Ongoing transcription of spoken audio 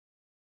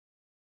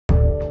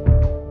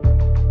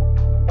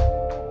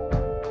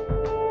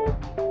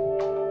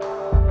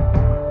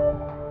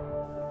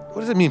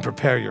What does it mean,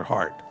 prepare your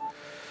heart?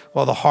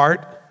 Well, the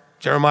heart,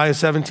 Jeremiah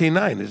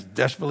 17:9, is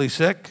desperately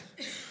sick.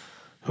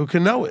 Who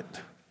can know it?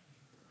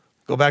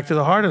 Go back to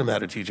the heart of the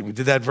matter teaching. We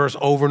did that verse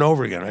over and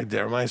over again, right?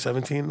 Jeremiah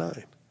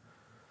 17:9.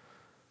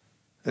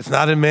 It's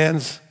not in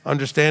man's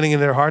understanding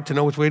in their heart to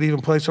know which way to even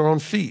place our own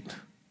feet.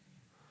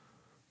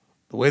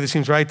 The way that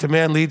seems right to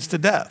man leads to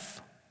death.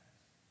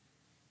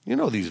 You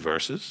know these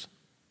verses.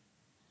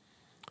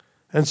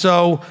 And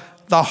so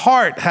the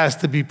heart has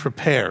to be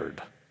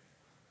prepared.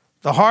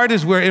 The heart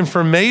is where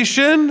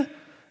information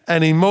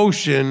and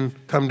emotion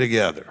come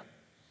together.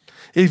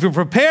 If you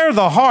prepare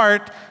the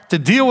heart to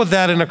deal with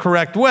that in a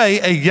correct way,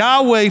 a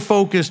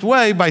Yahweh-focused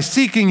way, by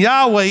seeking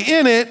Yahweh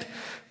in it,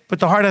 but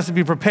the heart has to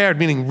be prepared,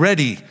 meaning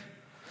ready.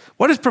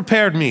 What does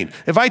prepared mean?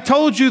 If I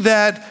told you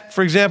that,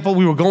 for example,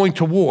 we were going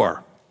to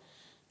war,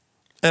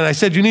 and I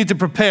said you need to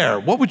prepare,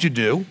 what would you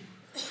do?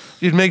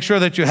 You'd make sure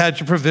that you had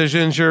your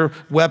provisions, your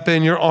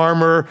weapon, your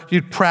armor,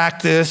 you'd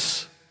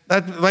practice,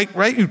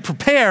 right? You'd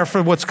prepare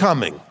for what's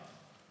coming.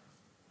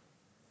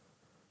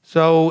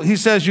 So he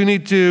says you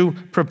need to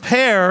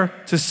prepare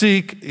to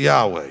seek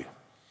Yahweh.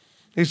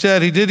 He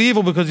said he did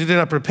evil because he did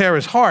not prepare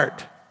his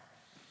heart.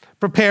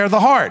 Prepare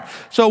the heart.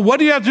 So what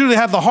do you have to do to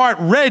have the heart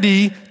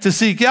ready to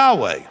seek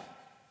Yahweh?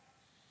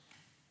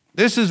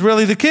 This is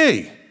really the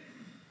key.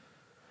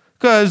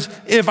 Because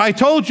if I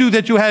told you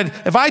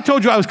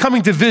I was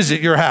coming to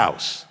visit your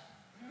house,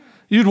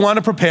 you'd want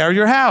to prepare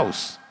your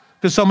house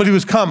because somebody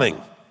was coming.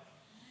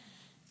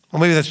 Well,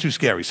 maybe that's too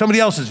scary.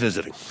 Somebody else is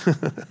visiting.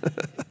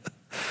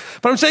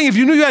 But I'm saying if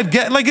you knew you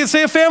had, like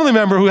say a family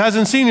member who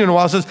hasn't seen you in a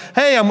while says,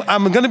 hey,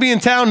 I'm going to be in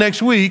town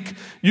next week,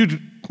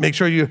 you'd make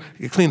sure you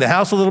clean the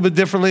house a little bit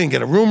differently and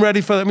get a room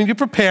ready for them. I mean, you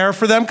prepare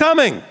for them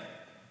coming.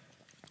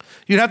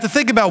 You'd have to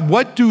think about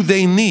what do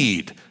they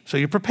need, so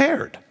you're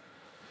prepared.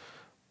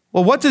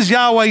 Well, what does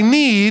Yahweh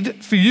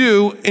need for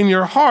you in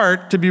your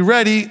heart to be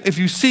ready if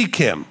you seek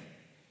him?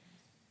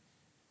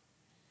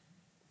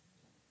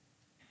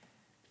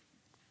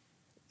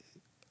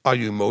 Are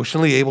you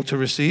emotionally able to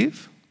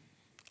receive?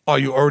 Are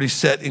you already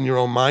set in your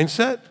own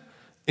mindset,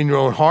 in your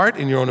own heart,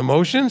 in your own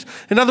emotions?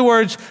 In other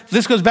words,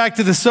 this goes back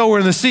to the sower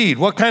and the seed.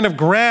 What kind of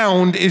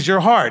ground is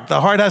your heart?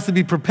 The heart has to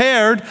be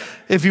prepared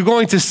if you're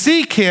going to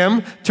seek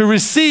him to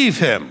receive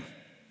him.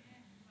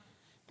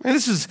 And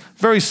this is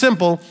very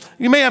simple.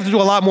 You may have to do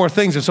a lot more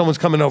things if someone's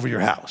coming over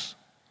your house.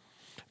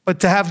 But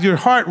to have your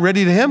heart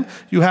ready to him,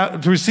 you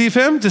have to receive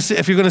him.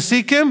 If you're going to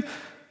seek him,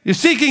 you're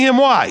seeking him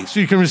why? So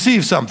you can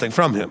receive something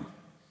from him.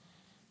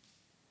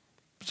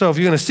 So if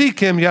you're going to seek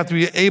him, you have to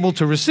be able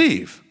to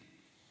receive.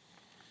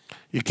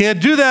 You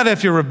can't do that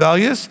if you're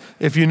rebellious,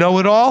 if you know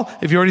it all,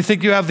 if you already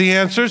think you have the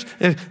answers.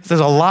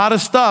 There's a lot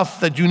of stuff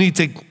that you need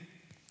to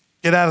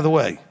get out of the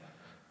way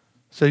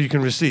so you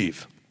can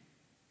receive.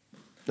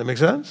 That make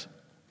sense?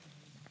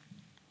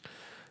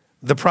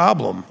 The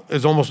problem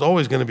is almost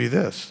always going to be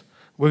this.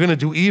 We're going to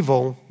do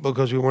evil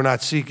because we were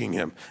not seeking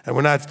him.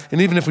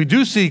 And even if we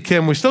do seek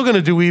him, we're still going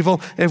to do evil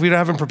if we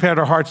haven't prepared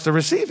our hearts to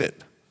receive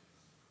it.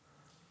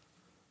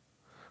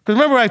 Because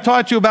remember, I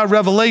taught you about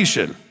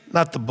revelation,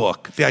 not the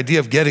book, the idea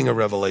of getting a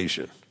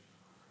revelation.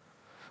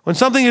 When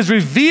something is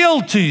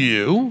revealed to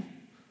you,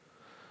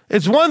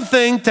 it's one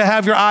thing to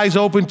have your eyes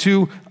open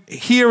to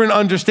hear and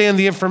understand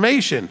the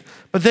information,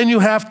 but then you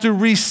have to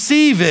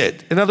receive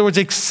it. In other words,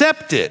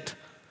 accept it,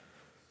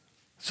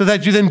 so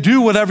that you then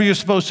do whatever you're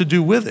supposed to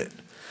do with it.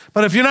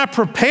 But if you're not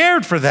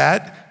prepared for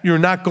that, you're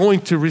not going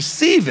to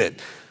receive it.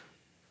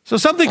 So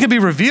something can be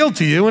revealed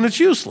to you and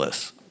it's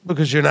useless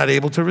because you're not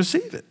able to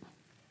receive it.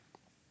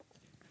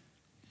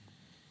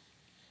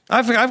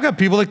 I've got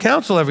people that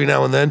counsel every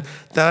now and then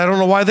that I don't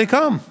know why they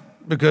come,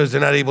 because they're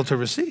not able to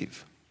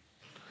receive.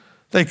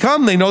 They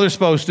come, they know they're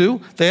supposed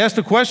to, they ask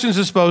the questions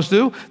they're supposed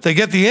to, they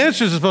get the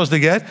answers they're supposed to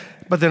get,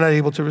 but they're not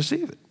able to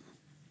receive it.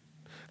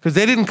 Because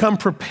they didn't come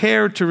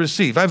prepared to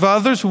receive. I have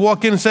others who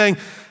walk in saying,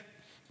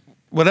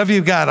 whatever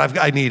you've got,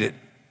 I need it.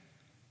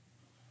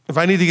 If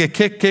I need to get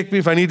kicked, kick me.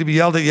 If I need to be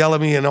yelled at, yell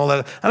at me and all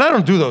that. And I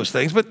don't do those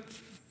things, but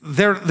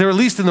they're at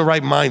least in the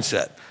right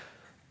mindset.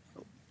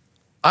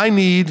 I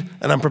need,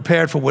 and I'm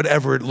prepared for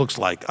whatever it looks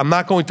like. I'm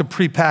not going to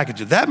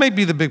prepackage it. That may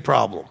be the big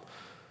problem.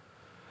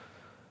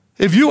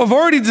 If you have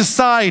already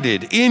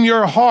decided in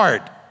your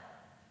heart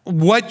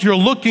what you're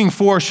looking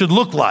for should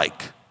look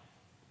like,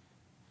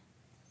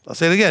 I'll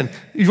say it again.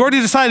 You've already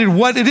decided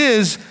what it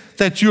is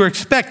that you're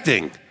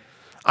expecting.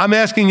 I'm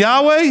asking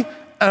Yahweh, and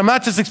I'm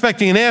not just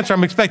expecting an answer,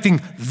 I'm expecting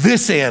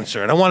this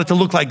answer, and I want it to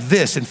look like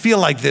this, and feel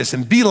like this,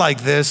 and be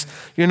like this.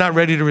 You're not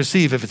ready to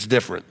receive if it's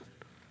different.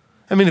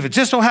 I mean, if it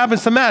just so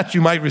happens to match,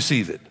 you might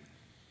receive it.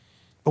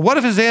 But what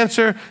if his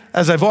answer,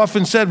 as I've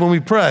often said when we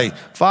pray,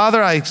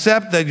 Father, I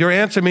accept that your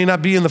answer may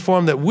not be in the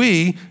form that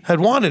we had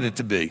wanted it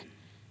to be,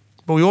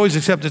 but we always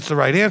accept it's the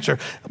right answer,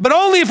 but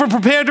only if we're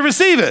prepared to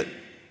receive it.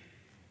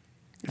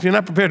 If you're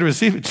not prepared to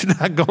receive it, it's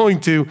not going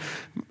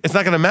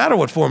to matter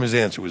what form his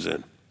answer was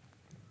in,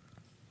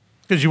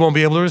 because you won't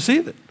be able to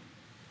receive it.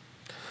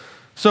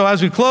 So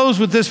as we close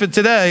with this for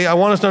today, I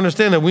want us to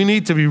understand that we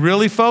need to be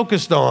really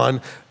focused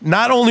on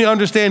not only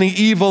understanding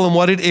evil and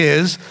what it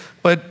is,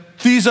 but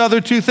these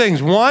other two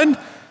things. One,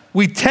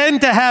 we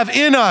tend to have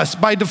in us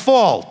by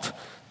default.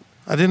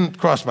 I didn't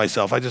cross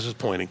myself, I just was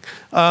pointing.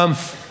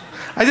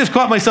 I just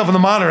caught myself in the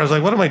monitor. I was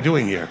like, what am I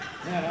doing here?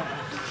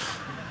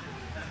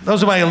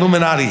 Those are my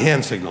Illuminati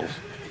hand signals.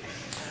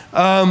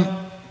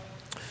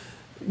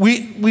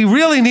 We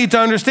really need to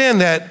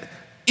understand that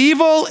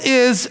evil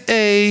is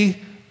a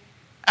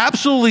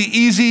absolutely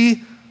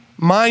easy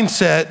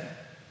mindset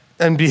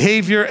and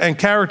behavior and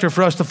character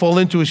for us to fall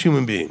into as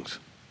human beings.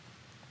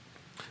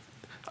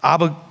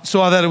 Abba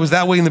saw that it was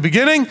that way in the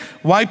beginning,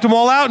 wiped them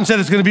all out and said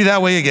it's going to be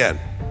that way again.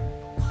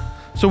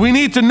 So we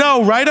need to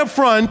know right up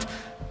front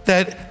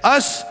that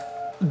us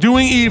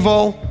doing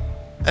evil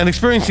and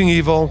experiencing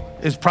evil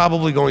is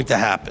probably going to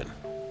happen.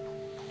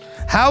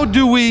 How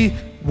do we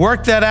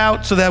work that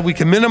out so that we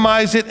can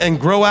minimize it and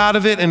grow out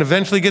of it and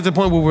eventually get to the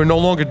point where we're no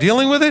longer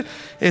dealing with it?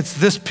 It's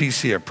this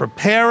piece here,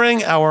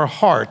 preparing our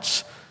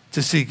hearts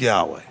to seek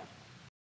Yahweh.